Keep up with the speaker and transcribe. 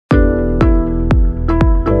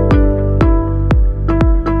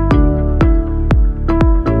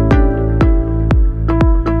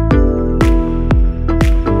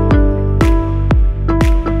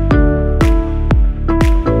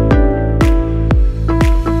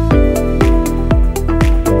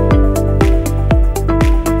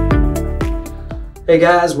Hey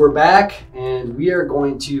guys, we're back and we are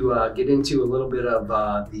going to get into a little bit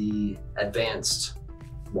of the Advanced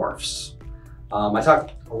Morphs. I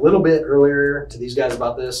talked a little bit earlier to these guys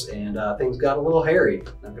about this and things got a little hairy,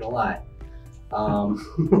 not gonna lie.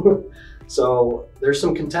 So there's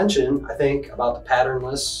some contention, I think, about the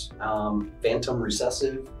patternless, phantom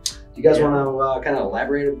recessive. Do you guys want to kind of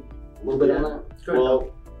elaborate a little bit on that? Well,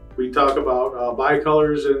 we talk about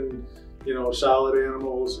bicolors and solid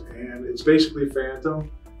animals, and it's basically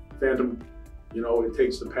phantom. Phantom, it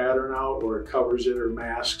takes the pattern out, or it covers it, or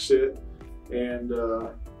masks it, and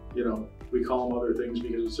we call them other things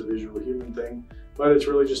because it's a visual human thing, but it's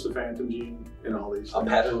really just the phantom gene in all these things.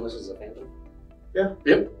 Patternless is a phantom? Yeah.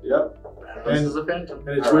 Yep. And, is a phantom.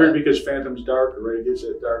 And it's weird because phantom's darker, right? It gets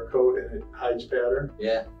that dark coat and it hides pattern.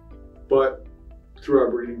 Yeah. But through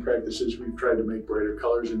our breeding practices, we've tried to make brighter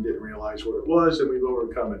colors and didn't realize what it was, and we've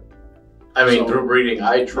overcome it. I mean, through breeding,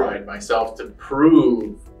 I tried myself to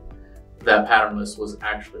prove that patternless was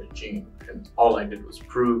actually a gene, and all I did was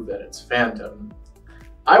prove that it's phantom.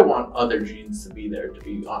 I want other genes to be there, to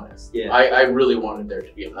be honest. Yeah. I really wanted there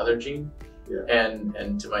to be another gene. Yeah.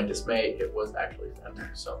 And to my dismay, it was actually phantom.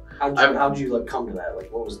 So how'd you like come to that?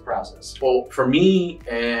 Like, what was the process? Well, for me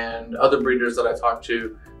and other breeders that I talked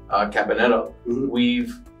to, Cabanetto,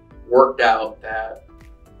 we've worked out that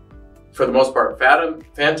for the most part,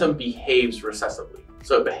 phantom behaves recessively.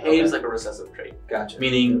 So it behaves like a recessive trait. Gotcha.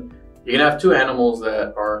 Meaning you can have two animals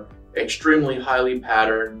that are extremely highly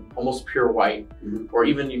patterned, almost pure white, or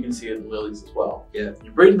even you can see it in lilies as well. Yeah.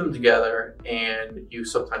 You breed them together and you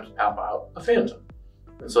sometimes pop out a phantom.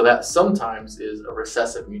 And so that sometimes is a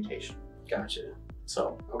recessive mutation. Gotcha.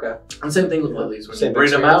 So, okay. And same thing with lilies. When you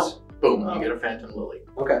breed them out, boom, you get a phantom lily.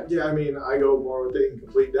 Okay. Yeah, I mean, I go more with the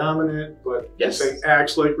incomplete dominant, but yes, this thing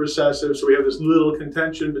acts like recessive, so we have this little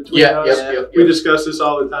contention between us. We discuss this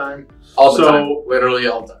all the time. All the time, literally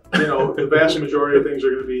all the time. The vast majority of things are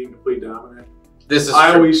going to be incomplete dominant. This is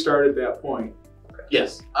I always start at that point. Okay.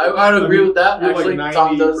 Yes, I would agree with that. You're actually, like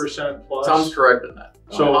 90% plus. Tom's correct in that.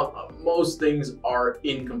 So most things are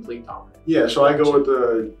incomplete dominant. Yeah, so I go with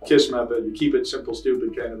the KISS method, to keep it simple,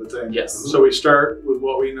 stupid kind of a thing. Yes. So we start with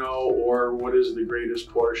what we know, or what is the greatest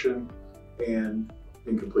portion, and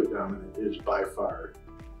incomplete dominant is by far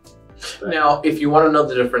that. Now, if you want to know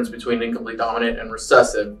the difference between incomplete dominant and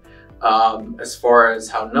recessive, as far as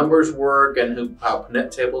how numbers work and how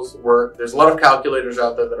net tables work, there's a lot of calculators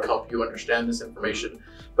out there that'll help you understand this information.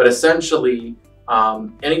 But essentially,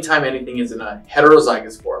 anytime anything is in a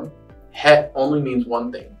heterozygous form, het only means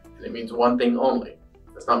one thing. It means one thing only.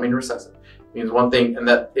 Does not mean recessive. It means one thing, and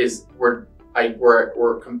that is we're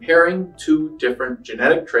comparing two different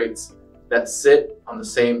genetic traits that sit on the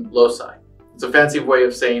same loci. It's a fancy way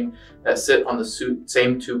of saying that sit on the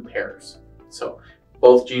same two pairs. So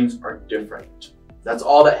both genes are different. That's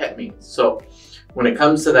all that het means. So when it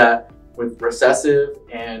comes to that, with recessive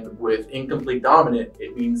and with incomplete dominant,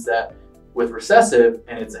 it means that with recessive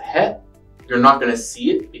and it's a het, you're not going to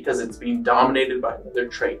see it because it's being dominated by another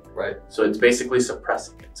trait. Right. So it's basically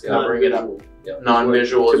suppressing it. It's going to bring it up. Yep.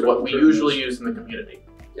 Non-visual is what we usually use in the community.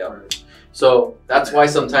 Yeah. So that's why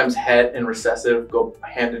sometimes het and recessive go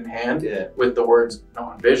hand in hand with the words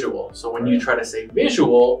non-visual. So when you try to say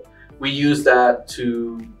visual, we use that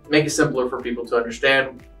to make it simpler for people to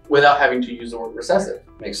understand without having to use the word recessive.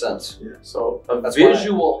 Makes sense. Yeah. So that's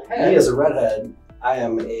visual het. Me as a redhead, I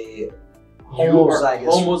am a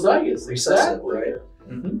homozygous recessive, right?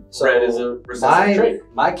 So red is a recessive trait.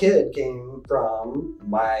 My kid came from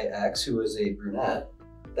my ex, who is a brunette.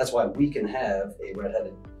 That's why we can have a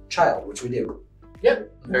redheaded child, which we do.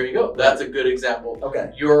 Yep, there you go. That's a good example.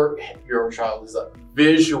 Okay. Your child is a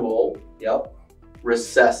visual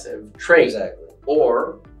recessive trait. Exactly.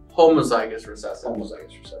 Or homozygous recessive.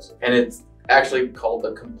 Homozygous recessive. And it's actually called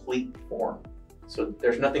the complete form. So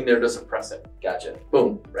there's nothing there to suppress it. Gotcha.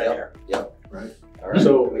 Boom, right there. Yep. Right. All right.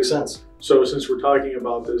 So makes sense. So since we're talking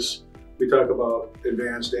about this, we talk about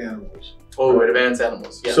advanced animals. Oh, advanced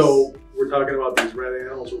animals. Yes. So we're talking about these red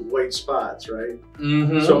animals with white spots, right?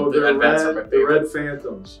 Mm-hmm. So they're red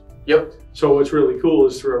phantoms. Yep. So what's really cool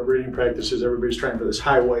is through our breeding practices, everybody's trying for this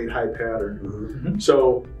high white, high pattern.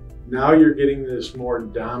 So now you're getting this more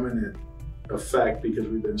dominant effect because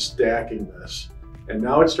we've been stacking this. And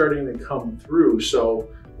now it's starting to come through. So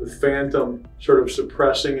with phantom sort of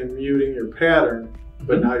suppressing and muting your pattern,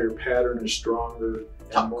 but now your pattern is stronger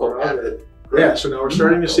and more of it. Yeah, so now we're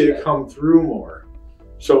starting to see it come through more.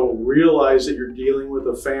 So realize that you're dealing with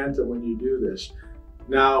a phantom when you do this.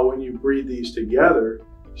 Now, when you breed these together,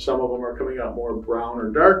 some of them are coming out more brown or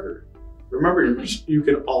darker. Remember, you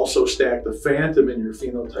can also stack the phantom in your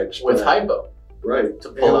phenotype spread. With hypo. Right. to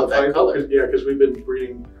pull out that color. Yeah, because we've been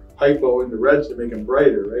breeding hypo into reds to make them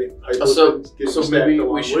brighter, right? Hypo So gets maybe stacked we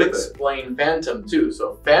along should with it. explain phantom too.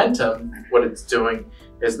 So phantom, what it's doing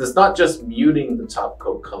is it's not just muting the top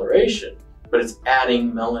coat coloration, but it's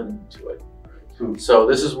adding melanin to it. So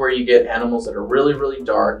this is where you get animals that are really, really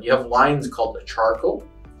dark. You have lines called the charcoal.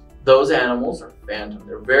 Those animals are phantom.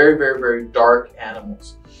 They're very, very, very dark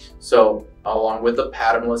animals. So along with the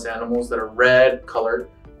patternless animals that are red colored,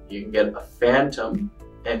 you can get a phantom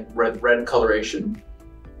and red coloration.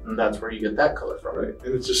 And that's where you get that color from. Right.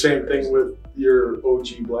 And it's the same thing with your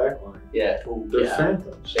OG black line. Yeah, They're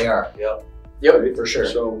phantoms. they are. Yep. Yep. Right? For sure.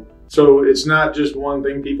 So it's not just one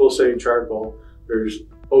thing. People say charcoal. There's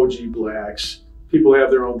OG blacks. People have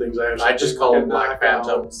their own things. I just call them black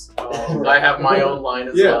phantoms. I have my own line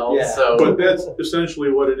as well. Yeah. So, But that's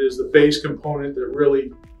essentially what it is. The base component that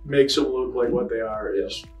really makes them look like what they are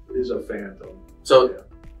is a phantom. So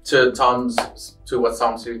to what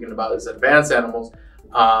Tom's speaking about is advanced animals.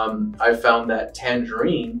 I found that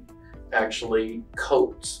tangerine actually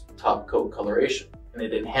coats top coat coloration and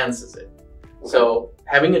it enhances it. Okay. So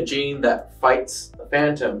having a gene that fights the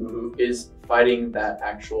phantom is fighting that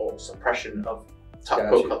actual suppression of top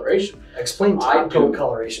coat coloration. Explain top coat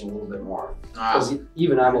coloration a little bit more, because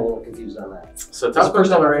even I'm a little confused on that. So top coat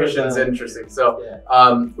coloration is interesting. So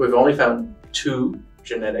we've only found 2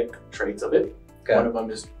 genetic traits of it. Okay. One of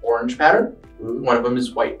them is orange pattern. One of them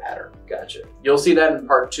is white pattern. Gotcha. You'll see that in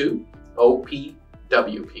part 2.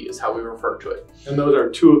 OPWP is how we refer to it. And those are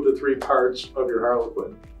 2 of the 3 parts of your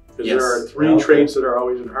Harlequin. Because there are 3 traits that are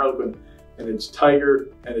always in Harlequin, and it's tiger,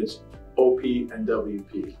 and it's OP and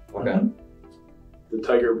WP. Okay. The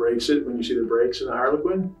tiger breaks it. When you see the breaks in the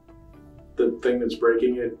Harlequin, the thing that's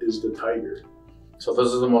breaking it is the tiger. So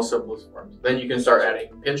those are the most simplest forms. Then you can start adding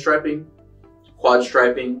pinstriping, quad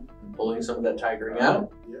striping, and pulling some of that tigering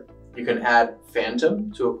out. Yep. You can add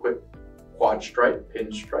phantom to a quick quad stripe,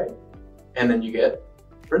 pinstripe, and then you get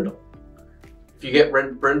brindle. If you get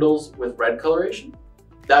brindles with red coloration,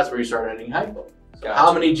 that's where you start adding hypo. So Gotcha.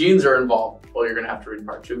 How many genes are involved? Well, you're going to have to read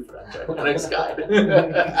part 2 for that genetics guide.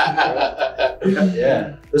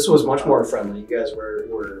 Yeah, this was much more friendly. You guys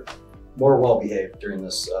were more well behaved during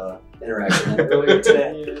this interaction than earlier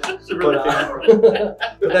today. But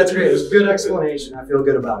that's great. It was a good explanation. I feel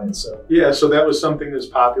good about it. So yeah, so that was something that's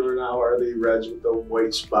popular now, are the reds with the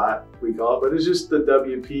white spot, we call it, but it's just the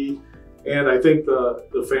WP. And I think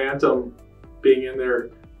the phantom being in there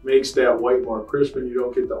makes that white more crisp, and you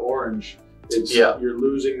don't get the orange. You're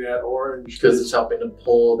losing that orange because it's helping to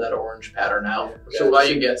pull that orange pattern out. Yeah. So while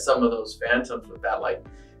you get some of those phantoms with that like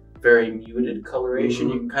very muted coloration,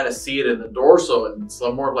 you can kind of see it in the dorsal, and it's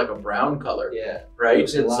more of like a brown color. Yeah. Right.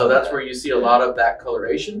 And so that's where you see a lot of that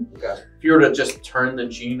coloration. Okay. If you were to just turn the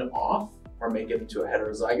gene off or make it into a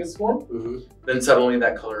heterozygous form, then suddenly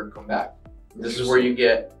that color would come back. This is where you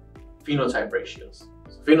get phenotype ratios.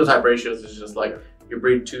 So phenotype ratios is just like you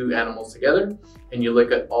breed 2 animals together and you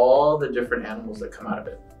look at all the different animals that come out of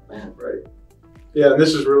it. Man. Right. Yeah, and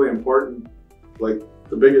this is really important. Like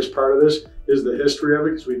the biggest part of this is the history of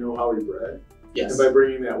it, because we know how we bred. Yes. And by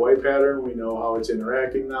bringing that white pattern, we know how it's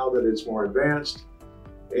interacting now that it's more advanced,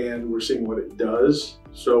 and we're seeing what it does,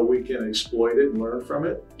 so we can exploit it and learn from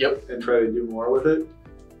it. Yep. And try to do more with it.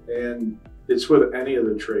 And it's with any of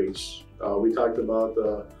the traits. We talked about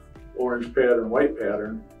the orange pattern, white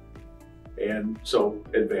pattern. And so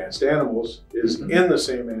advanced animals is in the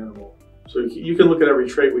same animal. So you can look at every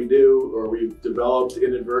trait we do, or we've developed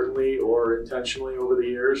inadvertently or intentionally over the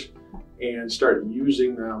years, and start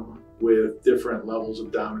using them with different levels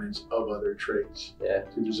of dominance of other traits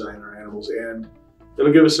to design our animals. And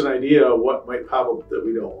it'll give us an idea of what might pop up that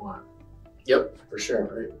we don't want. Yep. For sure.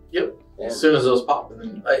 Right? Yep. Yeah. As soon as those pop, and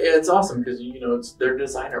then, it's awesome because it's their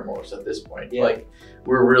designer morphs at this point. Yeah. Like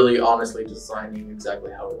we're really honestly designing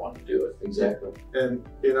exactly how we want to do it. Exactly. And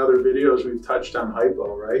in other videos, we've touched on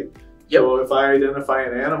hypo, right? Yep. So if I identify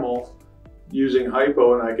an animal using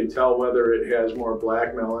hypo and I can tell whether it has more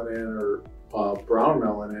black melanin or brown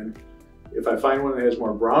melanin, if I find one that has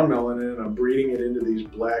more brown melanin and I'm breeding it into these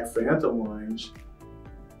black phantom lines,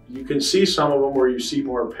 you can see some of them where you see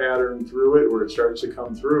more pattern through it, where it starts to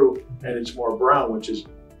come through and it's more brown, which is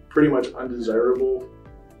pretty much undesirable,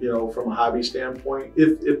 from a hobby standpoint,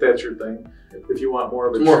 if that's your thing. If you want more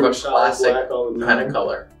of a classic black all the time, kind of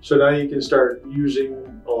color. So now you can start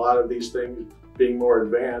using a lot of these things being more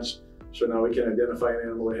advanced. So now we can identify an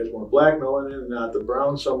animal that has more black melanin, not the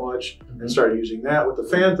brown so much, and start using that with the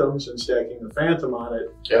phantoms and stacking the phantom on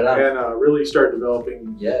it, and really start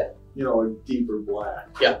developing, a deeper black.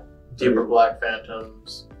 Yeah, deeper black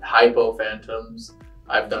phantoms, hypo phantoms.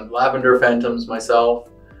 I've done lavender phantoms myself.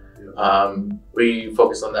 We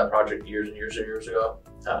focused on that project years and years and years ago.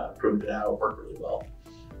 Proved it out, worked really well.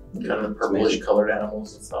 Kind of the purplish colored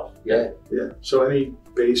animals and stuff. Yeah. Yeah. So any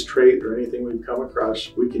base trait or anything we've come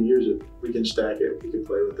across, we can use it. We can stack it. We can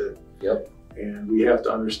play with it. Yep. And we have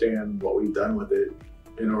to understand what we've done with it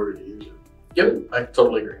in order to use it. Yep, I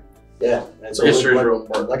totally agree. Yeah. And so History is real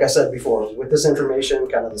important. like I said before, with this information,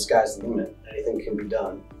 kind of the sky's the limit. Anything can be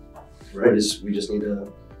done. Right. We just need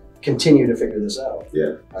to continue to figure this out.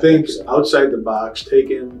 Yeah. I Think so. outside the box. Take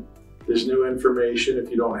in this new information if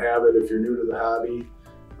you don't have it. If you're new to the hobby,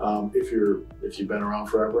 if you've been around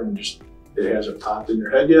forever and just it hasn't popped in your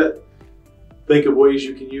head yet, think of ways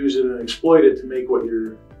you can use it and exploit it to make what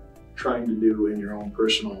you're trying to do in your own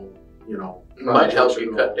personal, It might help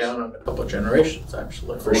you cut goals. down on a couple of generations,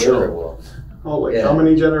 actually. For sure it will. Oh, like Yeah. how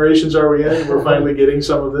many generations are we in? We're finally getting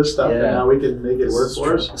some of this stuff, and Yeah. now we can make it work This is for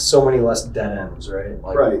true. us. So many less dead ends, right?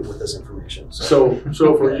 Like, Right. With this information. So if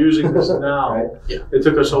we're using this now, Right. Yeah. it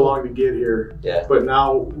took us so long to get here, Yeah. but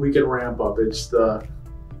now we can ramp up. It's the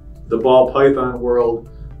ball python world.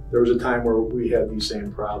 There was a time where we had these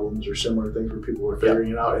same problems or similar things where people were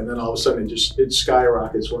figuring it out, and then all of a sudden it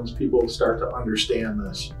skyrockets once people start to understand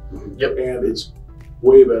this. Yep. And it's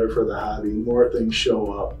way better for the hobby. More things show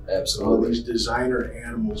up. All Absolutely. these designer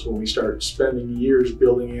animals, when we start spending years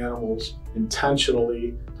building animals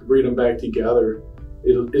intentionally to breed them back together,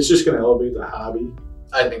 it's just going to elevate the hobby.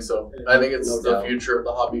 I think so. I think it's No the doubt. future of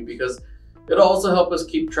the hobby because it'll also help us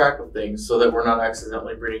keep track of things so that we're not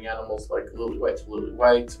accidentally breeding animals like lily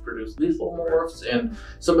whites to produce lethal morphs and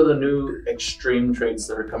some of the new extreme traits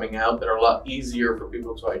that are coming out that are a lot easier for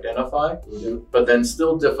people to identify, but then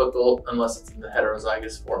still difficult unless it's in the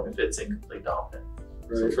heterozygous form if it's incomplete dominant.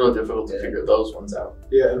 So it's really difficult to figure those ones out.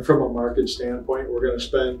 Yeah, and from a market standpoint, we're going to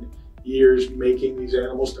spend years making these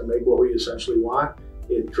animals to make what we essentially want.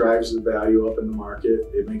 It drives the value up in the market.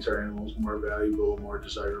 It makes our animals more valuable, more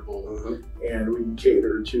desirable, and we can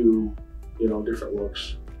cater to, different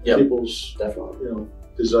looks, people's, Definitely.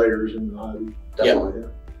 desires in the hobby. Definitely. Yeah.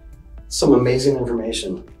 Some amazing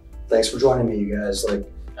information. Thanks for joining me, you guys.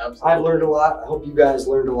 Absolutely. I've learned a lot. I hope you guys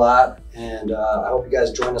learned a lot, and I hope you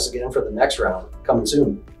guys join us again for the next round coming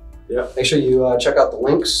soon. Yeah. Make sure you check out the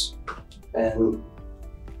links and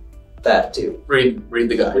that too. Read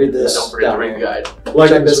the guide. Read this Don't forget to down read the here. guide.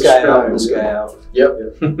 Check this guy out and this guy out.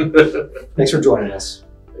 Yep. Thanks for joining us.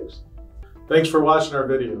 Thanks for watching our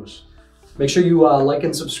videos. Make sure you like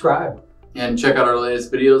and subscribe. And check out our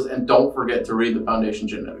latest videos and don't forget to read the Foundation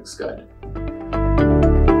Genetics Guide.